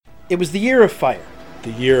It was the year of fire,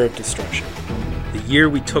 the year of destruction. The year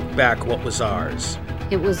we took back what was ours.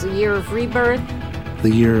 It was the year of rebirth. The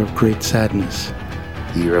year of great sadness.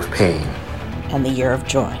 The year of pain. And the year of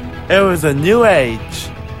joy. It was a new age.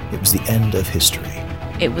 It was the end of history.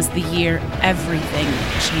 It was the year everything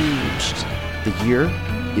changed. The year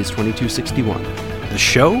is 2261. The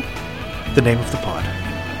show? The name of the pod.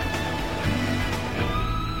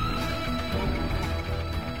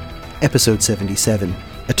 Episode 77,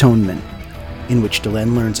 Atonement, in which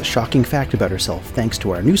Delenn learns a shocking fact about herself thanks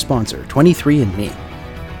to our new sponsor, 23andMe.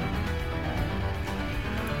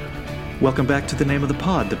 Welcome back to The Name of the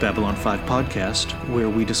Pod, the Babylon 5 podcast, where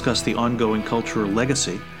we discuss the ongoing cultural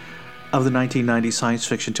legacy of the 1990 science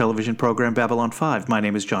fiction television program Babylon 5. My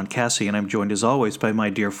name is John Cassie, and I'm joined as always by my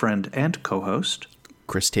dear friend and co-host,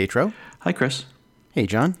 Chris Tatro. Hi, Chris. Hey,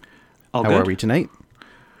 John. All How good? are we tonight?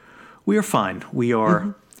 We are fine. We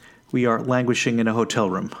are languishing in a hotel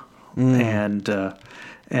room,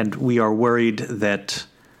 and we are worried that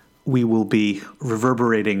we will be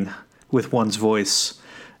reverberating with one's voice,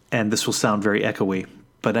 and this will sound very echoey,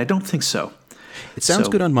 but I don't think so. It sounds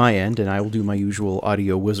good on my end, and I will do my usual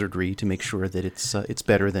audio wizardry to make sure that it's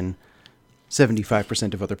better than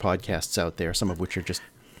 75% of other podcasts out there, some of which are just,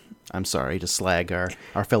 I'm sorry to slag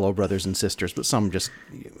our fellow brothers and sisters, but some just,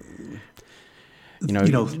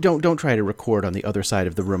 don't try to record on the other side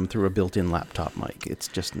of the room through a built-in laptop mic. It's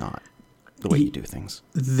just not the way you do things.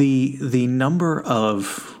 The number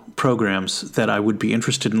of programs that I would be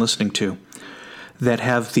interested in listening to that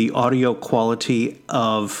have the audio quality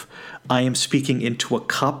of I am speaking into a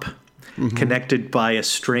cup connected by a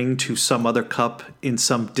string to some other cup in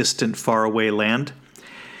some distant, faraway land.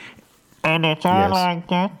 And it's all like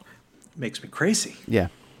that. Makes me crazy. Yeah.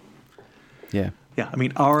 I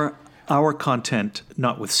mean, our content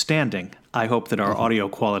notwithstanding, I hope that our audio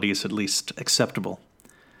quality is at least acceptable.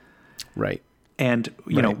 Right. And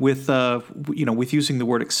with using the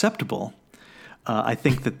word acceptable, I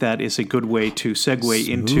think that is a good way to segue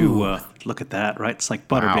into look at that, right? It's like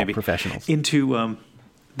butter, baby. Professionals. Into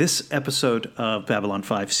this episode of Babylon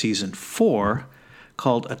 5 Season 4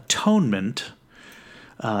 called Atonement,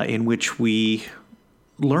 in which we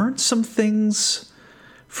learned some things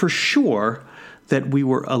for sure that we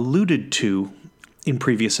were alluded to in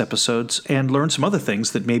previous episodes, and learned some other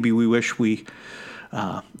things that maybe we wish we,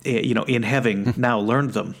 in having now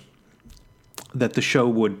learned them, that the show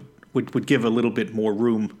would give a little bit more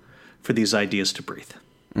room for these ideas to breathe.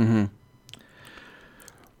 Mm-hmm.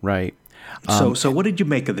 Right. So what did you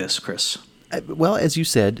make of this, Chris? Well, as you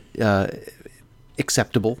said,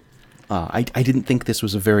 acceptable. I didn't think this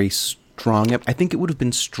was a very strong... I think it would have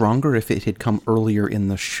been stronger if it had come earlier in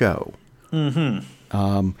the show.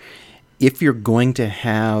 Mm-hmm. If you're going to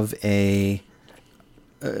have a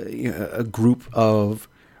group of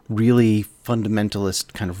really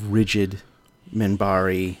fundamentalist, kind of rigid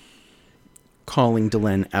Minbari calling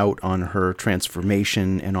Delenn out on her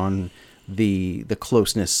transformation and on the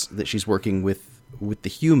closeness that she's working with the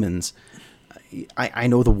humans, I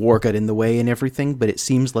know the war got in the way and everything, but it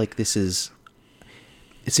seems like this is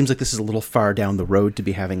a little far down the road to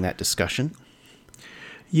be having that discussion.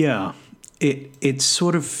 Yeah, it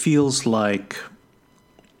sort of feels like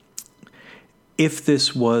if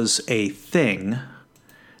this was a thing,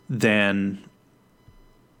 then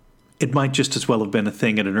it might just as well have been a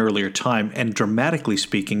thing at an earlier time, and dramatically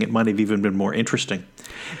speaking, it might have even been more interesting.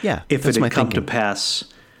 Yeah, if it had come to pass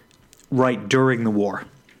right during the war.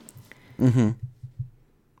 Mm-hmm.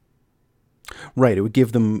 Right, it would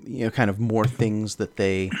give them kind of more things that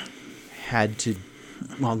they had to,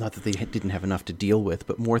 well, not that they didn't have enough to deal with,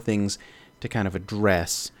 but more things to kind of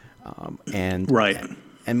address. Right.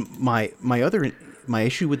 And my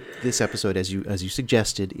issue with this episode, as you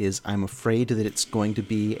suggested, is I'm afraid that it's going to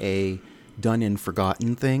be a done and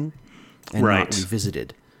forgotten thing, and not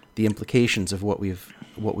revisited. The implications of what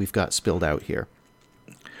we've got spilled out here.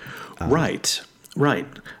 Right.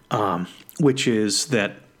 Which is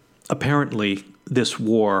that apparently this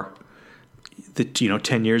war, that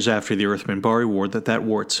 10 years after the Earth Minbari War, that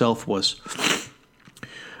war itself was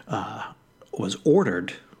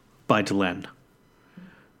ordered by Delenn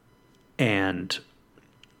and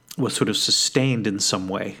was sort of sustained in some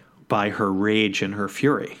way by her rage and her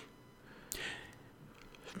fury.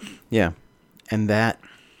 Yeah, and that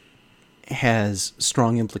has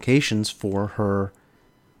strong implications for her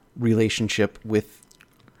relationship with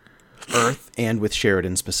Earth and with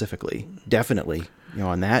Sheridan specifically. Definitely,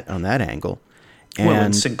 on that angle.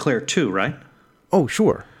 And Sinclair too, right? Oh,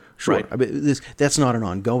 sure. Right. I mean, that's not an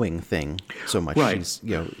ongoing thing so much. Right. She's,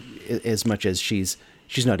 as much as she's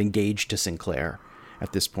not engaged to Sinclair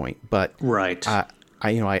at this point. But right.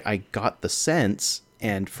 I got the sense,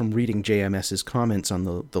 and from reading JMS's comments on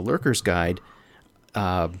the Lurker's Guide,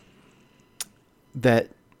 that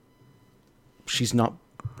she's not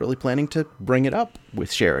really planning to bring it up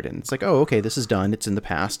with Sheridan. It's like, oh, okay, this is done. It's in the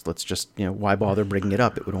past. Let's just, why bother bringing it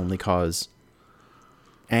up? It would only cause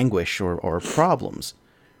anguish or problems.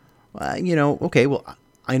 Okay, well,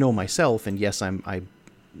 I know myself, and yes, I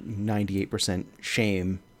 98%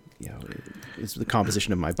 shame, is the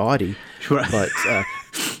composition of my body. Sure. But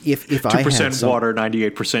if I had 2% water,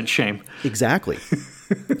 98% shame. Exactly.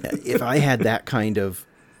 If I had that kind of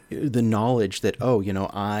the knowledge that,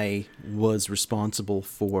 I was responsible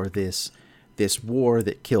for this war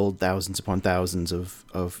that killed thousands upon thousands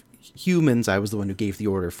of humans. I was the one who gave the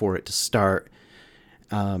order for it to start.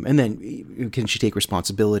 And then, can she take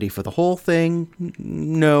responsibility for the whole thing?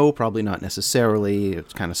 No, probably not necessarily.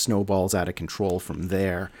 It kind of snowballs out of control from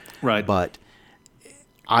there. Right. But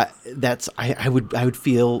I would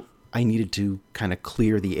feel I needed to kind of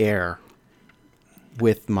clear the air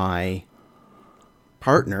with my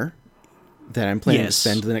partner that I'm planning to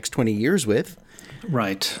spend the next 20 years with.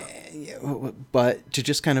 Right. But to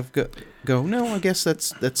just kind of go, no, I guess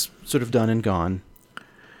that's sort of done and gone.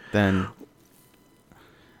 Then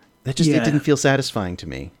that just it didn't feel satisfying to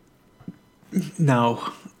me.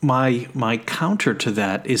 Now, my counter to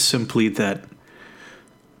that is simply that,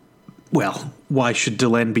 well, why should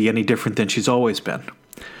Delenn be any different than she's always been?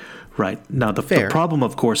 Right. Now, the problem,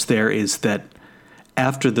 of course, there is that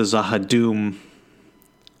after the Zahadum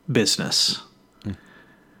business,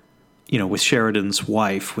 with Sheridan's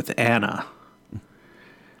wife, with Anna,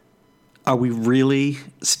 are we really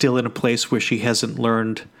still in a place where she hasn't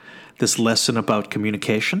learned this lesson about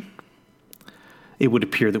communication? It would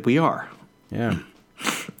appear that we are. Yeah.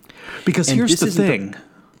 Because here's the thing.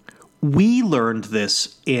 We learned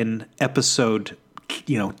this in episode,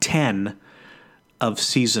 10 of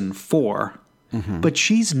season 4, but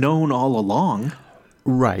she's known all along.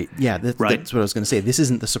 Right. Yeah, that's what I was going to say. This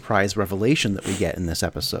isn't the surprise revelation that we get in this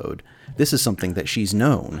episode. This is something that she's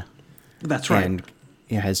known. That's right. And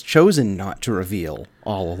has chosen not to reveal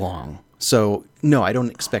all along. So, no, I don't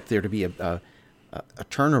expect there to be a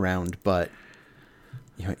turnaround, but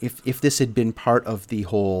if this had been part of the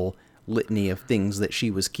whole litany of things that she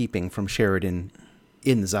was keeping from Sheridan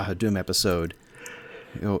in the Zahadum episode,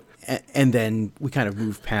 and then we kind of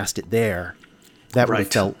moved past it there, that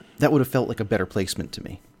would have felt like a better placement to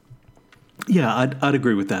me. Yeah, I'd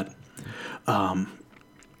agree with that. I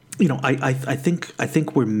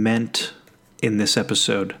think we're meant in this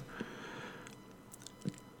episode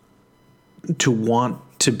to want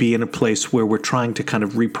to be in a place where we're trying to kind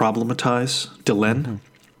of re-problematize Delenn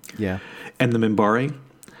and the Minbari.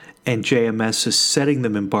 And JMS is setting the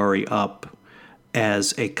Minbari up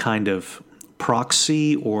as a kind of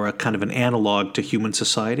proxy or a kind of an analog to human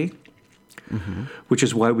society, which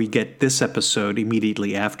is why we get this episode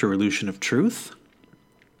immediately after Illusion of Truth.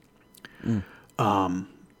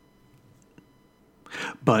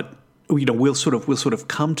 But we'll sort of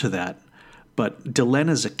come to that. But Delenn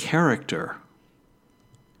as a character,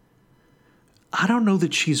 I don't know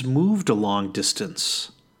that she's moved a long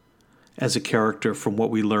distance as a character from what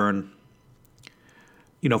we learn,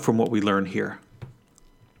 here.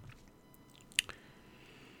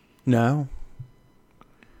 No,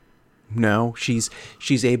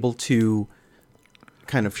 she's able to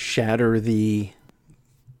kind of shatter the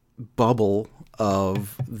bubble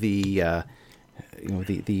of the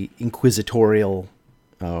the inquisitorial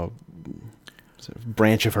sort of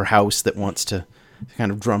branch of her house that wants to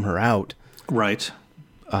kind of drum her out. Right.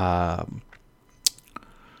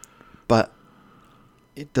 But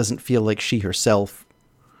it doesn't feel like she herself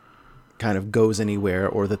kind of goes anywhere,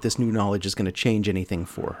 or that this new knowledge is going to change anything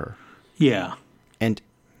for her. Yeah. And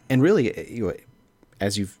really,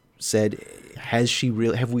 as you've said,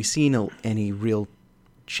 have we seen any real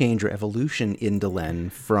change or evolution in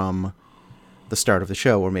Delenn from the start of the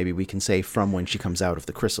show, or maybe we can say from when she comes out of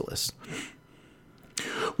the chrysalis?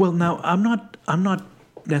 Well, now I'm not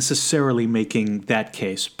necessarily making that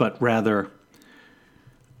case, but rather,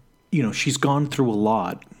 she's gone through a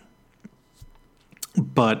lot,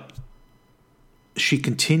 but she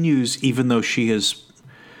continues, even though she has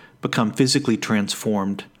become physically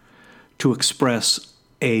transformed, to express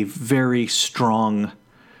a very strong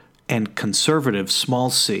and conservative, small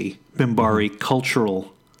c, Minbari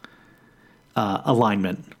cultural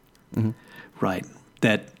alignment. Right.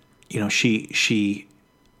 That,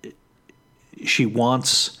 she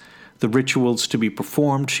wants the rituals to be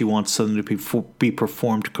performed. She wants them to be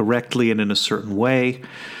performed correctly and in a certain way.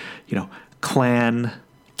 Clan,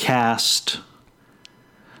 caste,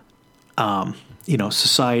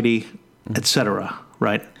 society, etc.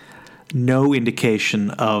 right? No indication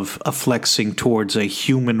of a flexing towards a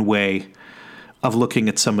human way of looking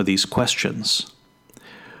at some of these questions,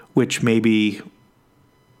 which maybe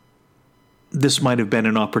this might have been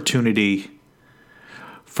an opportunity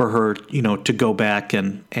for her, to go back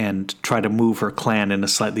and try to move her clan in a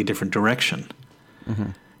slightly different direction.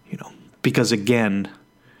 Because again,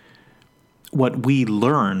 what we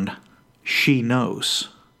learn, she knows.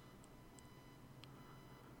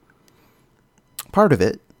 Part of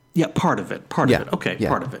it. Yeah, part of it. Part of it. Okay, yeah.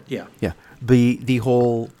 part of it. Yeah. Yeah. The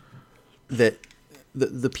whole that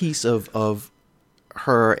the piece of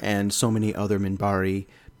her and so many other Minbari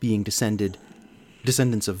being descendants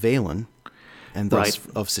of Valen and thus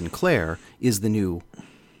of Sinclair is the new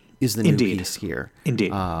Indeed. piece here.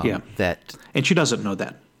 Indeed. Yeah. And she doesn't know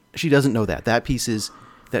that. She doesn't know that. That piece is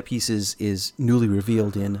newly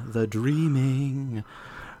revealed in The Dreaming.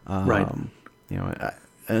 Right.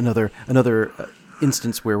 Another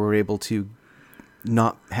instance where we're able to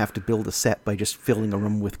not have to build a set by just filling a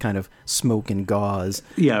room with kind of smoke and gauze.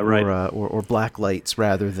 Yeah, right. Or black lights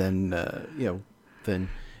rather than than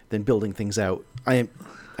building things out. I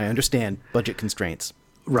understand budget constraints.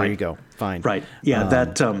 Right. There you go. Fine. Right.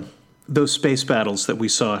 Yeah. Those space battles that we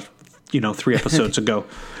saw, 3 episodes ago,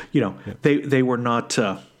 they were not.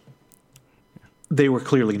 They were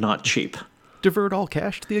clearly not cheap. Divert all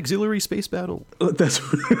cash to the auxiliary space battle. That's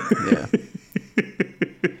yeah.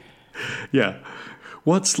 Yeah.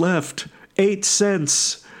 What's left? 8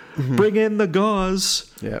 cents. Bring in the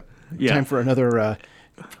gauze. Yeah. Yeah. Time for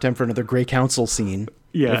another Grey Council scene.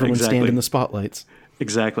 Yeah. Everyone exactly. stand in the spotlights.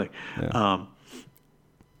 Exactly. Yeah.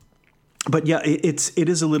 But yeah, it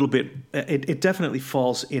is a little bit. It definitely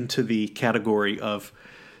falls into the category of,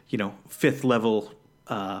 5th level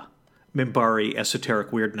Minbari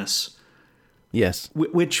esoteric weirdness. Yes.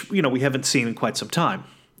 Which we haven't seen in quite some time.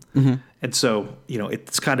 And so,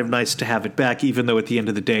 it's kind of nice to have it back, even though at the end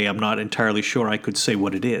of the day, I'm not entirely sure I could say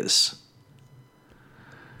what it is.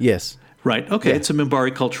 Yes. Right. Okay. Yeah. It's a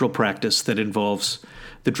Minbari cultural practice that involves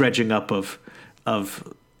the dredging up of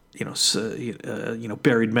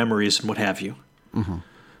buried memories and what have you.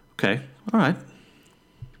 Okay. All right.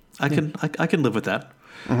 I can live with that.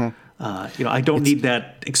 I don't need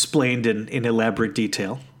that explained in elaborate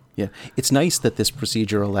detail. Yeah. It's nice that this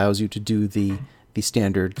procedure allows you to do the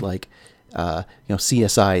standard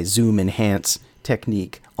CSI zoom enhance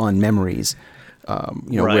technique on memories.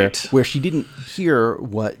 Right. where she didn't hear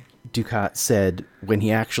what Ducat said when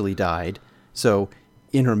he actually died. So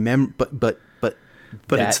in her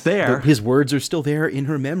but it's there. His words are still there in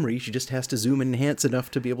her memory. She just has to zoom and enhance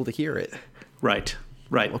enough to be able to hear it. Right.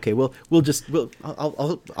 Right. Okay. I'll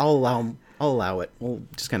allow it. We'll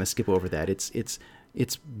just kind of skip over that. It's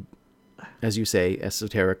as you say,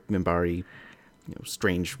 esoteric Minbari,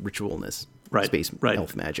 strange ritualness. Right. Space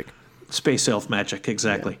elf magic. Space elf magic.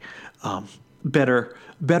 Exactly. Yeah.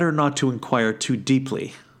 Better not to inquire too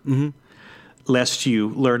deeply, lest you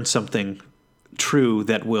learn something true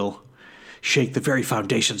that will shake the very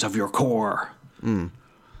foundations of your core.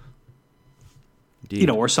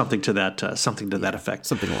 Or something to that that effect.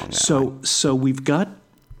 Something along that line. So we've got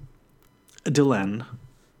Delenn,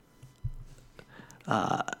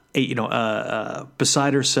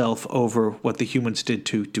 beside herself over what the humans did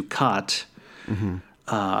to Ducat,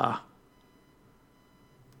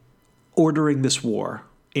 ordering this war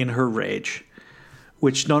in her rage,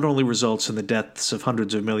 which not only results in the deaths of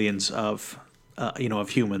hundreds of millions of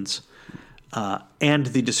humans, and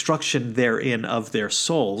the destruction therein of their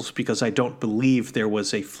souls, because I don't believe there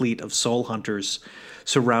was a fleet of soul hunters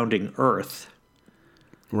surrounding Earth.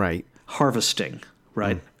 Right. Harvesting,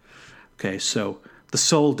 right? Okay, so the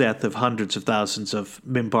soul death of hundreds of thousands of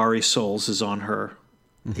Minbari souls is on her,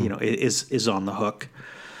 is on the hook.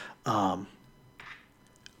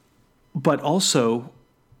 But also,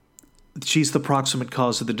 she's the proximate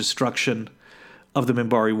cause of the destruction of the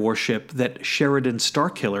Minbari warship that Sheridan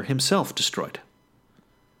Starkiller himself destroyed.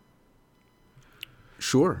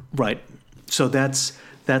 Sure. Right. So that's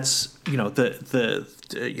the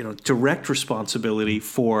direct responsibility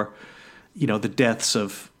for the deaths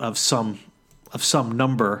of some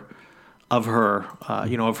number of her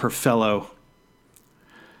of her fellow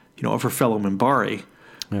Minbari,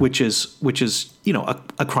 which is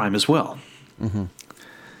a crime as well.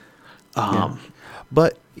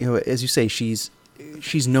 But as you say, she's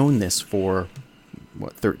known this for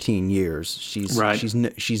 13 years. She's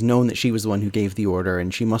known that she was the one who gave the order,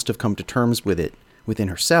 and she must have come to terms with it within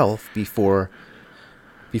herself before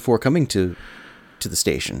coming to the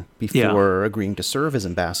station, before agreeing to serve as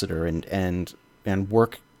ambassador and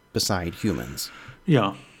work beside humans.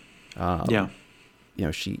 Yeah.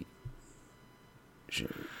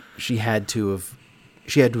 she had to have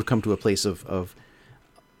come to a place of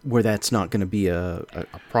where that's not going to be a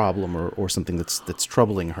problem or something that's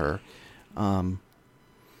troubling her. And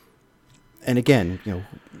again,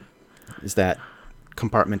 is that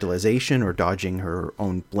compartmentalization or dodging her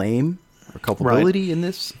own blame or culpability in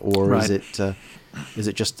this, or is it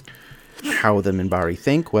just how the Minbari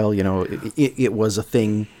think? Well, it was a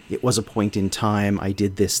thing. It was a point in time. I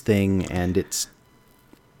did this thing, and it's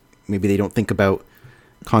maybe they don't think about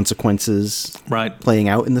consequences playing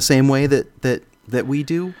out in the same way that we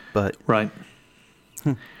do. But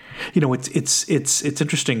it's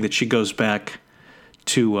interesting that she goes back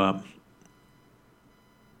to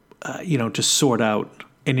to sort out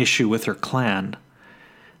an issue with her clan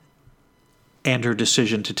and her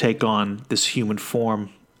decision to take on this human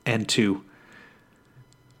form and to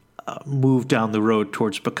move down the road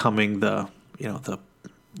towards becoming the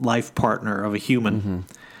life partner of a human.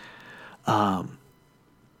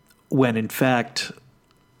 When in fact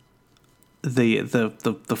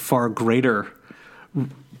the far greater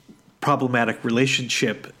problematic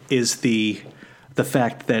relationship is the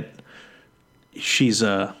fact that she's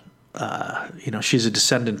a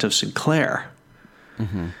descendant of Sinclair,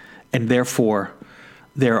 and therefore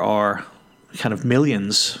there are kind of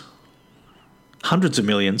millions, hundreds of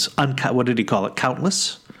millions, what did he call it?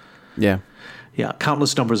 Countless? Yeah,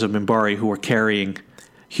 countless numbers of Minbari who are carrying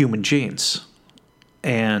human genes,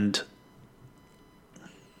 and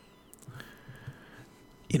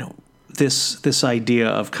this idea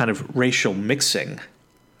of kind of racial mixing.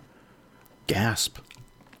 Gasp.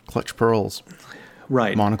 Clutch pearls.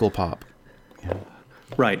 Right. Monocle pop. Yeah.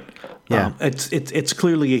 Right. Yeah. It's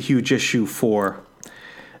clearly a huge issue for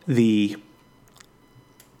the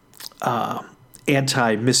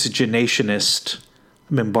anti-miscegenationist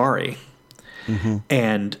Minbari,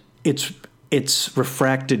 and it's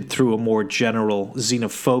refracted through a more general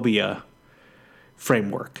xenophobia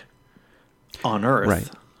framework on Earth. Right.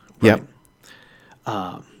 Yep.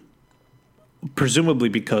 Presumably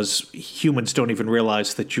because humans don't even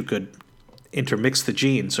realize that you could intermix the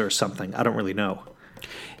genes or something. I don't really know.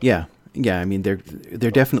 Yeah. I mean,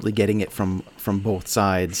 they're definitely getting it from both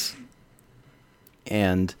sides,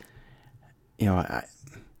 and I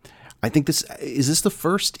think this is the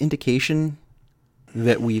first indication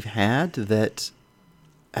that we've had that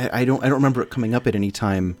I don't remember it coming up at any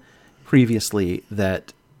time previously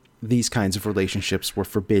that these kinds of relationships were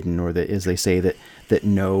forbidden, or that, as they say, that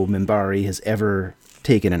no Minbari has ever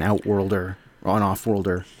taken an outworlder or an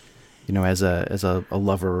offworlder, as a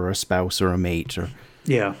lover or a spouse or a mate. Or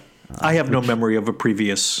I have no memory of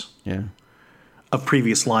previous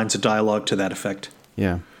lines of dialogue to that effect.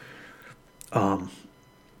 Yeah. I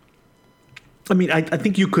mean, I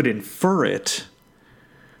think you could infer it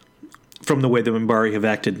from the way the Minbari have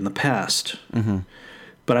acted in the past.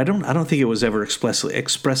 But I don't think it was ever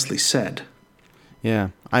expressly said. Yeah,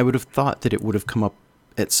 I would have thought that it would have come up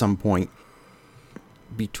at some point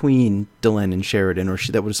between Delenn and Sheridan, or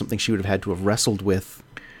that was something she would have had to have wrestled with.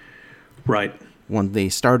 Right. When they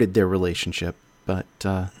started their relationship, but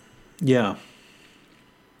yeah.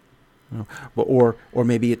 Or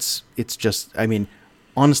maybe it's just. I mean,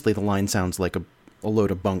 honestly, the line sounds like a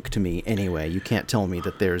load of bunk to me. Anyway, you can't tell me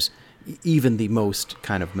that there's even the most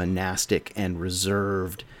kind of monastic and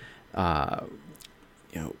reserved,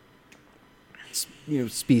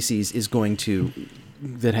 species is going to,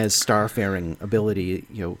 that has starfaring ability,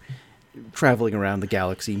 traveling around the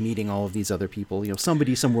galaxy, meeting all of these other people,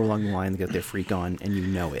 somebody somewhere along the line got their freak on,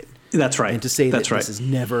 and it. That's right. And to say that this has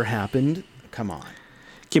never happened, come on.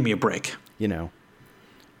 Give me a break.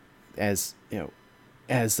 As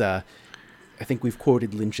I think we've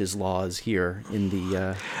quoted Lynch's laws here in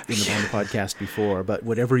the podcast before, but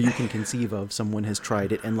whatever you can conceive of, someone has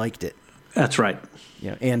tried it and liked it. That's right.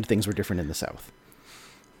 And things were different in the South.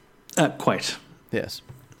 Quite. Yes.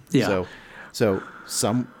 Yeah. So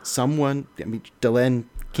someone. I mean, Delenn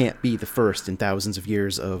can't be the first in thousands of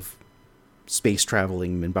years of space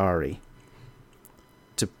traveling Minbari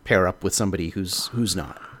to pair up with somebody who's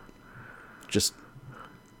not. Just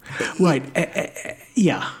right.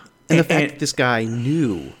 Yeah. And the fact that this guy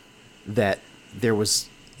knew that there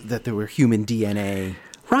were human DNA,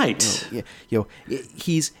 right?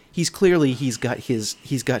 He's got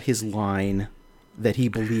his line that he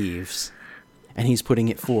believes, and he's putting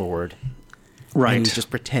it forward, right? And he's just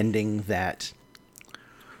pretending that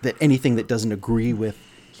anything that doesn't agree with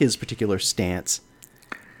his particular stance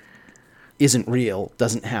isn't real,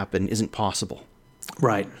 doesn't happen, isn't possible.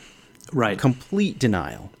 Right. Complete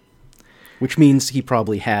denial. Which means he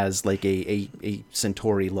probably has like a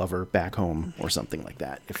Centauri lover back home or something like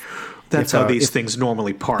that. That's how these things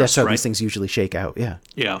normally parse, That's how right? these things usually shake out, yeah.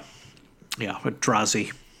 Yeah. Yeah, a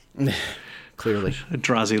Drazi. Clearly. A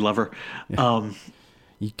Drazi lover. Yeah.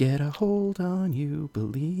 You get a hold on you,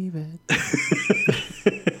 believe it.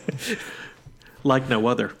 Like no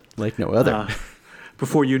other. Like no other.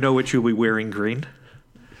 Before you know it, you'll be wearing green.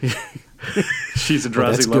 She's a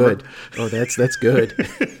Drazi that's lover. Good. Oh, that's good.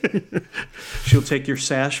 She'll take your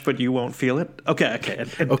sash, but you won't feel it. Okay.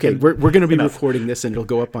 We're going to be recording this, and it'll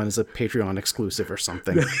go up on as a Patreon exclusive or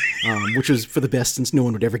something, which is for the best, since no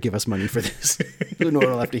one would ever give us money for this. No one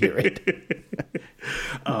will have to hear it.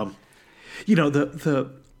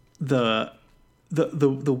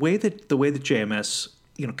 The way that JMS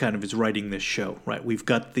kind of is writing this show, right? We've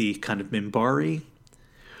got the kind of Minbari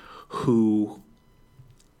who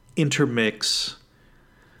intermix.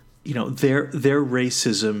 Their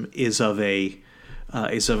racism is of a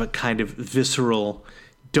kind of visceral,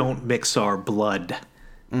 don't mix our blood,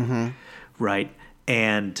 right?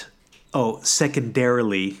 And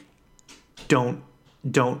secondarily, don't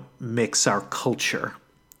mix our culture.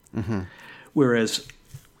 Whereas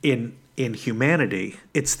in humanity,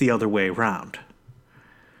 it's the other way around.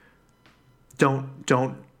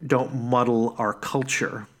 Don't muddle our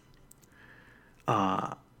culture.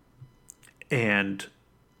 And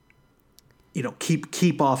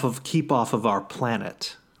keep off of our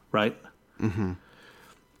planet, right?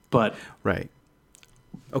 But right.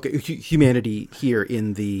 Okay, humanity here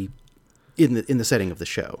in the setting of the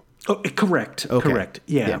show. Oh, correct. Okay. Correct.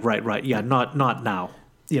 Yeah. Right. Yeah. Not now.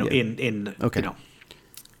 In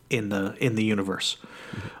the universe,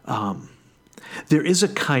 there is a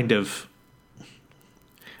kind of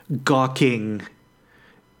gawking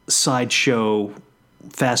sideshow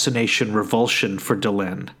fascination, revulsion for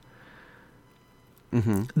Delenn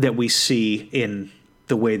that we see in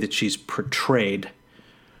the way that she's portrayed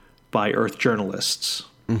by Earth journalists.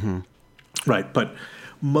 Right, but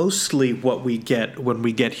mostly what we get when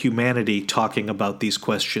we get humanity talking about these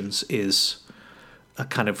questions is a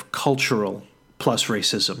kind of cultural plus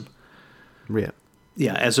racism. Yeah.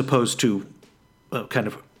 Yeah, as opposed to a kind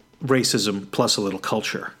of racism plus a little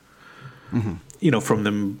culture. From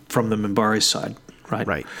the Minbari side, right?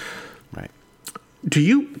 Right. Do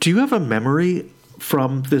you have a memory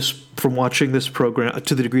from watching this program,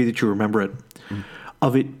 to the degree that you remember it,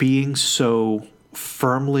 of it being so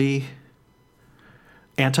firmly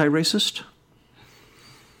anti-racist?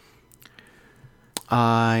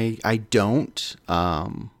 I don't.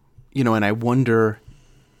 And I wonder,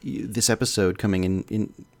 this episode coming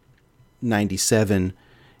in 97,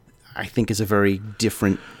 I think is a very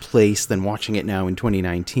different place than watching it now in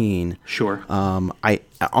 2019. Sure. I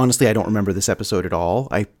honestly, I don't remember this episode at all.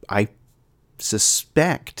 I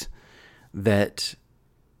suspect that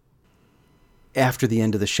after the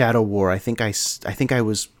end of the Shadow War, I think I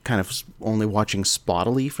was kind of only watching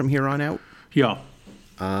spottily from here on out. Yeah.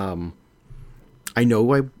 I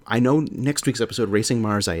know next week's episode, Racing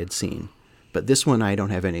Mars, I had seen, but this one I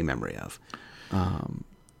don't have any memory of.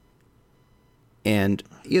 And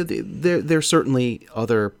there's certainly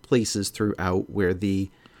other places throughout where the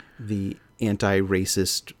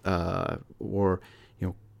anti-racist or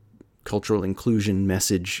cultural inclusion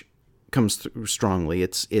message comes through strongly.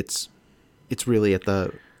 It's really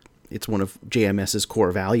it's one of JMS's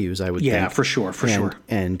core values, I would think. Yeah, for sure.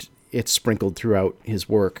 And it's sprinkled throughout his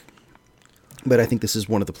work. But I think this is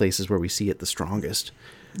one of the places where we see it the strongest.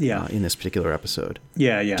 Yeah. In this particular episode.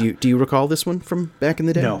 Yeah. Do you recall this one from back in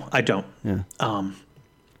the day? No, I don't. Yeah.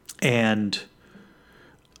 And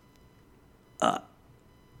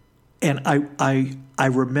I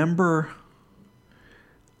remember,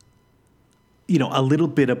 a little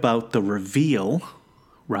bit about the reveal,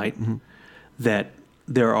 right? That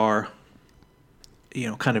there are,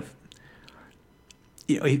 kind of,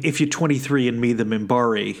 if you're 23 and me, the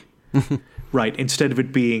Minbari, right? Instead of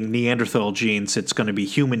it being Neanderthal genes, it's going to be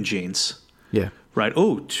human genes. Yeah. Right.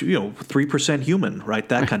 3% human, right?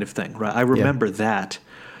 That kind of thing, right? I remember that.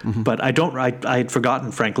 But I had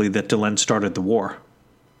forgotten, frankly, that Delenn started the war.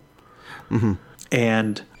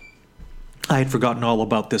 And I had forgotten all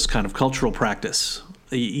about this kind of cultural practice,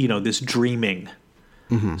 this dreaming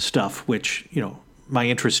stuff, which, my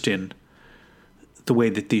interest in the way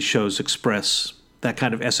that these shows express that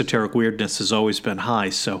kind of esoteric weirdness has always been high.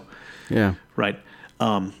 So, yeah. Right.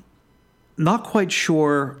 Not quite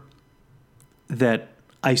sure that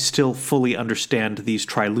I still fully understand these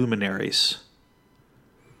triluminaries.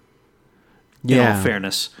 In all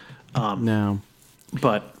fairness. No.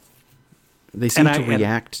 But they seem to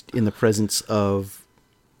react in the presence of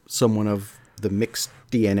someone of the mixed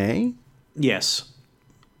DNA. Yes.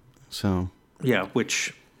 So. Yeah,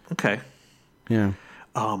 which, okay. Yeah.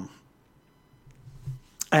 And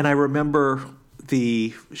I remember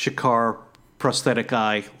the Shakar prosthetic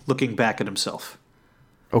eye looking back at himself.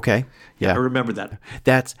 Okay. Yeah. I remember that.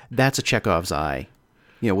 That's a Chekhov's eye.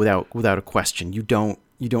 Without a question. You don't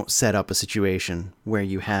set up a situation where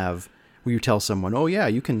you tell someone, "Oh yeah,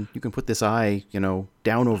 you can put this eye,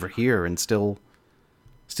 down over here and still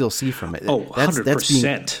see from it." Oh,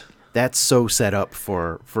 100%. That's so set up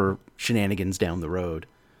for shenanigans down the road.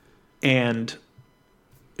 And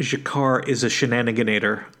Jakar is a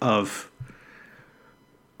shenaniganator of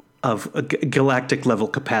a galactic level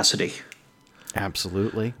capacity.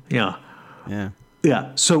 Absolutely. Yeah. Yeah.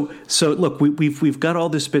 Yeah. So look, we've got all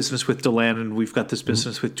this business with Delenn, and we've got this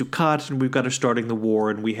business with Dukat, and we've got her starting the war,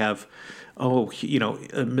 and we have, the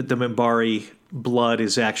Minbari blood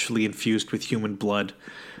is actually infused with human blood.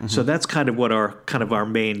 Mm-hmm. So that's kind of what our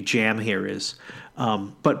main jam here is.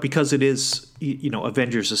 But because it is,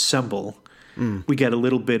 Avengers Assemble, we get a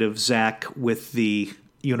little bit of Zach with the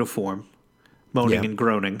uniform, moaning and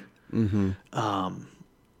groaning. Mm-hmm.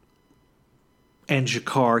 And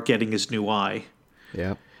Jakar getting his new eye.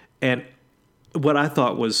 Yeah. And what I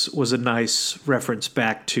thought was a nice reference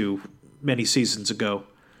back to many seasons ago.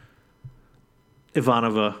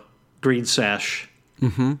 Ivanova, green sash.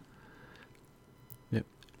 Mm-hmm. Yep.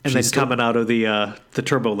 And then coming out of the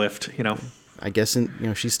turbo lift, I guess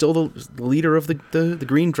she's still the leader of the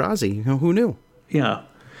Green Drazi. Who knew? Yeah.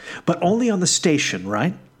 But only on the station,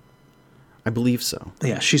 right? I believe so.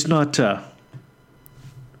 Yeah, she's not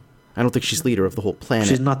I don't think she's leader of the whole planet.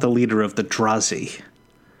 She's not the leader of the Drazi.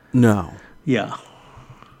 No. Yeah.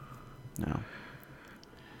 No.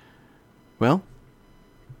 Well,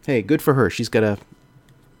 hey, good for her. She's got a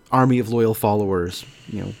army of loyal followers,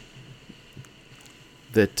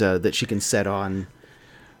 that she can set on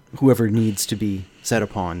whoever needs to be set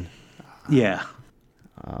upon. Yeah.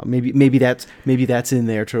 Maybe that's in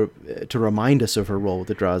there to remind us of her role with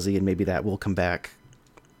the Drazi, and maybe that will come back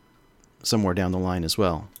somewhere down the line as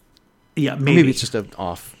well. Yeah, maybe. Or maybe it's just an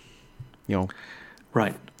off,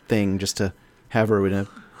 right thing, just to have her in a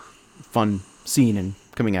fun scene and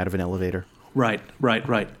coming out of an elevator. Right.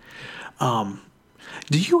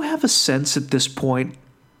 Do you have a sense at this point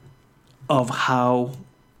of how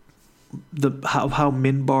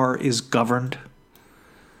Minbar is governed?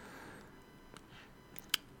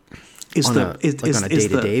 On a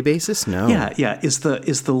day-to-day basis? No. Yeah. Is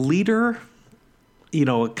the leader,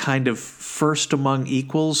 a kind of first among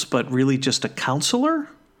equals, but really just a counselor?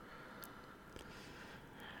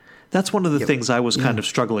 That's one of the things I was kind of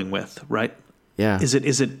struggling with, right? Yeah. Is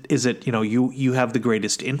it you have the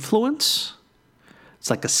greatest influence? It's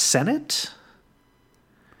like a senate?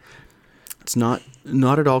 It's not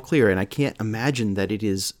at all clear, and I can't imagine that it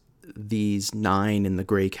is these 9 in the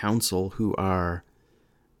Grey Council who are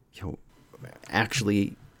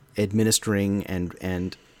actually administering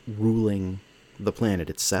and ruling the planet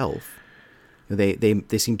itself. They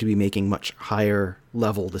seem to be making much higher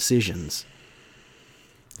level decisions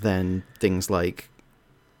than things like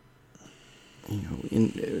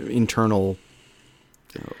internal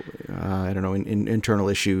internal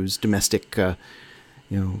issues, domestic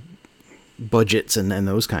budgets and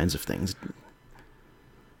those kinds of things.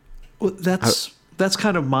 Well, that's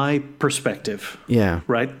kind of my perspective. Yeah.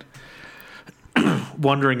 Right?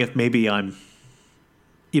 Wondering if maybe I'm,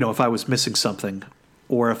 if I was missing something,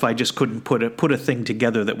 or if I just couldn't put a thing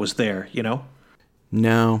together that was there,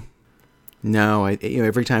 No.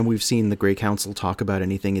 Every time we've seen the Grey Council talk about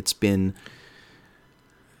anything, it's been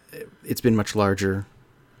much larger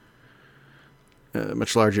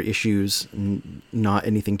issues, not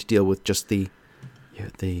anything to deal with just the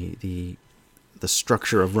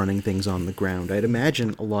structure of running things on the ground. I'd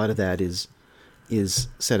imagine a lot of that is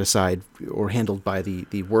set aside or handled by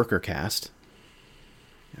the worker caste.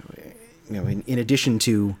 In addition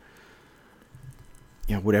to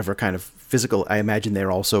whatever kind of physical, I imagine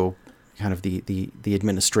they're also kind of the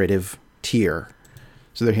administrative tier,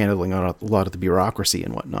 so they're handling a lot of the bureaucracy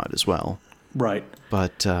and whatnot as well. Right.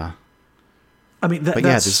 But I mean,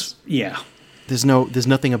 there's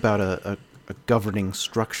nothing about a governing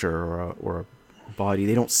structure or a body.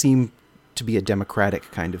 They don't seem to be a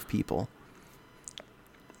democratic kind of people.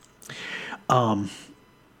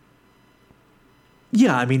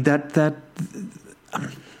 Yeah, I mean that's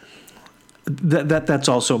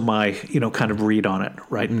also my kind of read on it,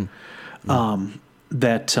 right?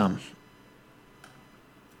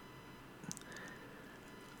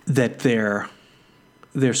 That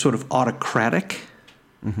they're sort of autocratic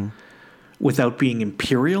without being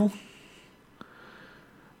imperial.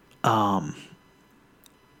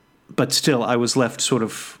 but still, I was left sort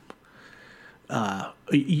of,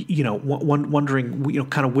 wondering,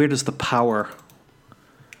 kind of where does the power,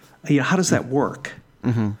 how does that work?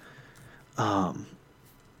 Mm-hmm. I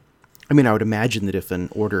mean, I would imagine that if an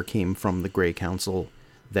order came from the Grey Council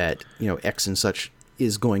that, X and such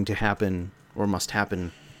is going to happen or must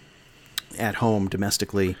happen at home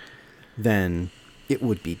domestically, then it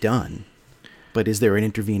would be done. But is there an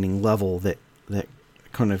intervening level that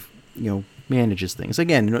kind of, manages things?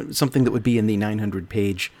 Again, something that would be in the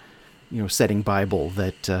 900-page, setting Bible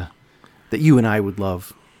that you and I would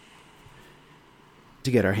love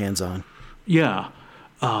to get our hands on. Yeah.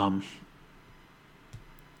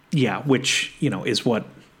 Which,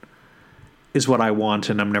 is what I want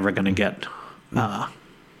and I'm never going to get.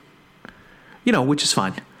 Which is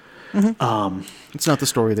fine. Mm-hmm. It's not the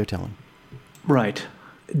story they're telling. Right.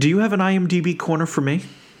 Do you have an IMDb corner for me?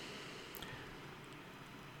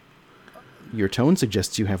 Your tone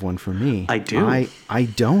suggests you have one for me. I do. I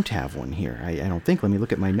don't have one here. I don't think. Let me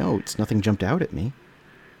look at my notes. Nothing jumped out at me.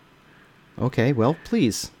 Okay, well,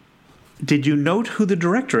 please. Did you note who the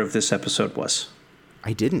director of this episode was?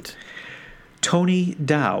 I didn't. Tony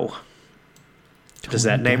Dow. Does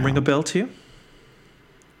that name ring a bell to you?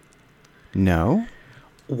 No.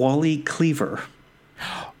 Wally Cleaver.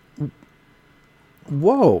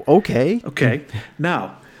 Whoa, okay. Okay.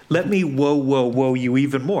 Now, let me whoa you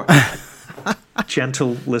even more.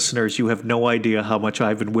 Gentle listeners, you have no idea how much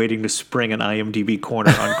I've been waiting to spring an IMDb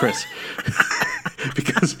corner on Chris.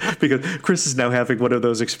 because Chris is now having one of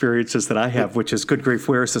those experiences that I have, which is, good grief,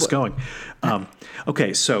 where is this going?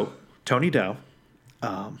 Okay, so Tony Dow,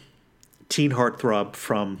 teen heartthrob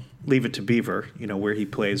from Leave It to Beaver, where he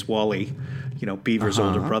plays Wally, Beaver's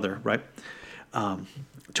older brother, right?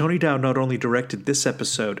 Tony Dow not only directed this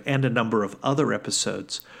episode and a number of other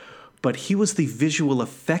episodes, but he was the visual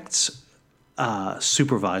effects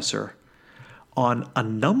supervisor on a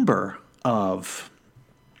number of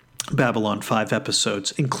Babylon 5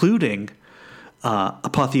 episodes, including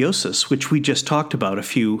Apotheosis, which we just talked about a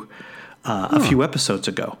few episodes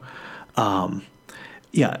ago.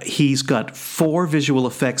 He's got 4 visual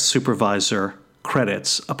effects supervisor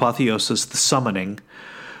credits: Apotheosis, The Summoning,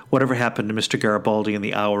 Whatever Happened to Mr. Garibaldi, and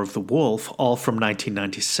The Hour of the Wolf, all from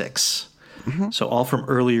 1996. Mm-hmm. So all from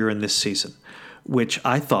earlier in this season, which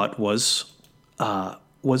I thought was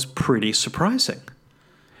pretty surprising.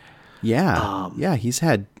 Yeah, he's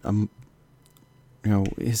had I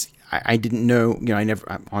didn't know. I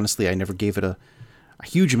never gave it a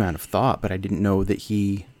huge amount of thought, but I didn't know that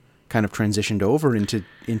he kind of transitioned over into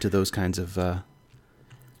those kinds of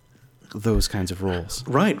roles.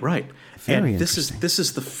 Right. Very and this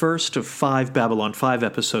is the first of 5 Babylon 5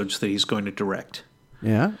 episodes that he's going to direct.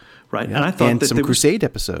 Yeah. Right. Yeah. And I thought that some Crusade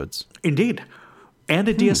episodes. Indeed. And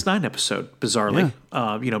a DS9 episode, bizarrely.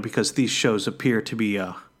 Yeah. Because these shows appear to be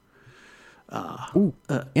and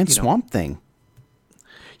Swamp Thing.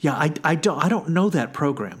 Yeah, I don't know that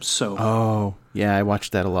program, so. Oh, yeah, I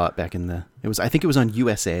watched that a lot back in I think it was on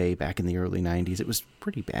USA back in the early 90s. It was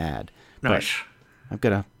pretty bad. Nice. But I've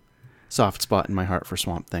got a soft spot in my heart for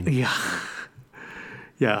Swamp Thing. Yeah.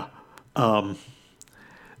 Yeah.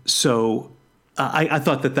 So I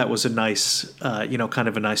thought that was a nice, kind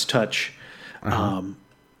of a nice touch. Uh-huh.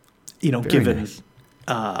 Very given nice.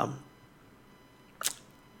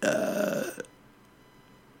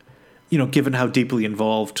 Given how deeply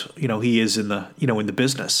involved, he is in the, in the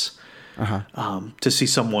business, to see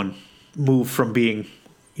someone move from being,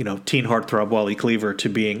 teen heartthrob Wally Cleaver to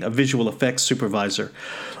being a visual effects supervisor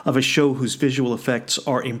of a show whose visual effects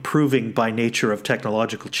are improving by nature of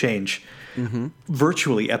technological change,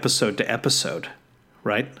 virtually episode to episode,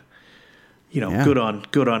 right? Good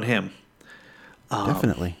on him.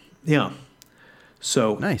 Definitely. Yeah.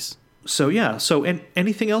 So nice. So yeah. So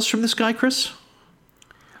anything else from this guy, Chris?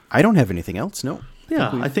 I don't have anything else. No.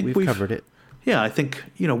 I think we've covered it. Yeah, I think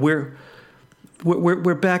we're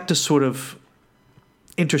back to sort of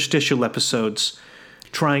interstitial episodes,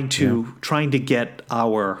 trying to get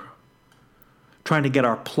our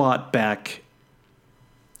plot back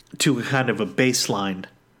to a kind of a baseline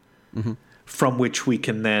from which we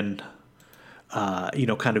can then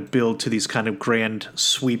kind of build to these kind of grand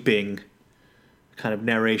sweeping kind of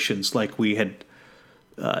narrations like we had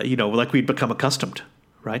like we'd become accustomed.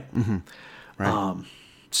 Right? Mm-hmm. Right.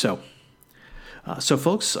 So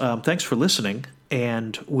folks, thanks for listening,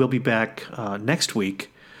 and we'll be back next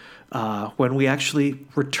week when we actually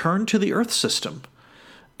return to the Earth system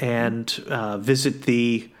and visit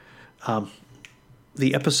the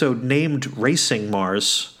episode named Racing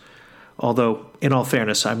Mars, although, in all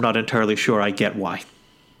fairness, I'm not entirely sure I get why.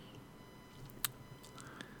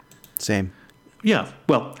 Same. Yeah.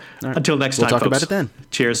 Well, right. until next We'll time, talk folks. about it then.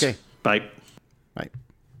 Cheers. Okay. Bye.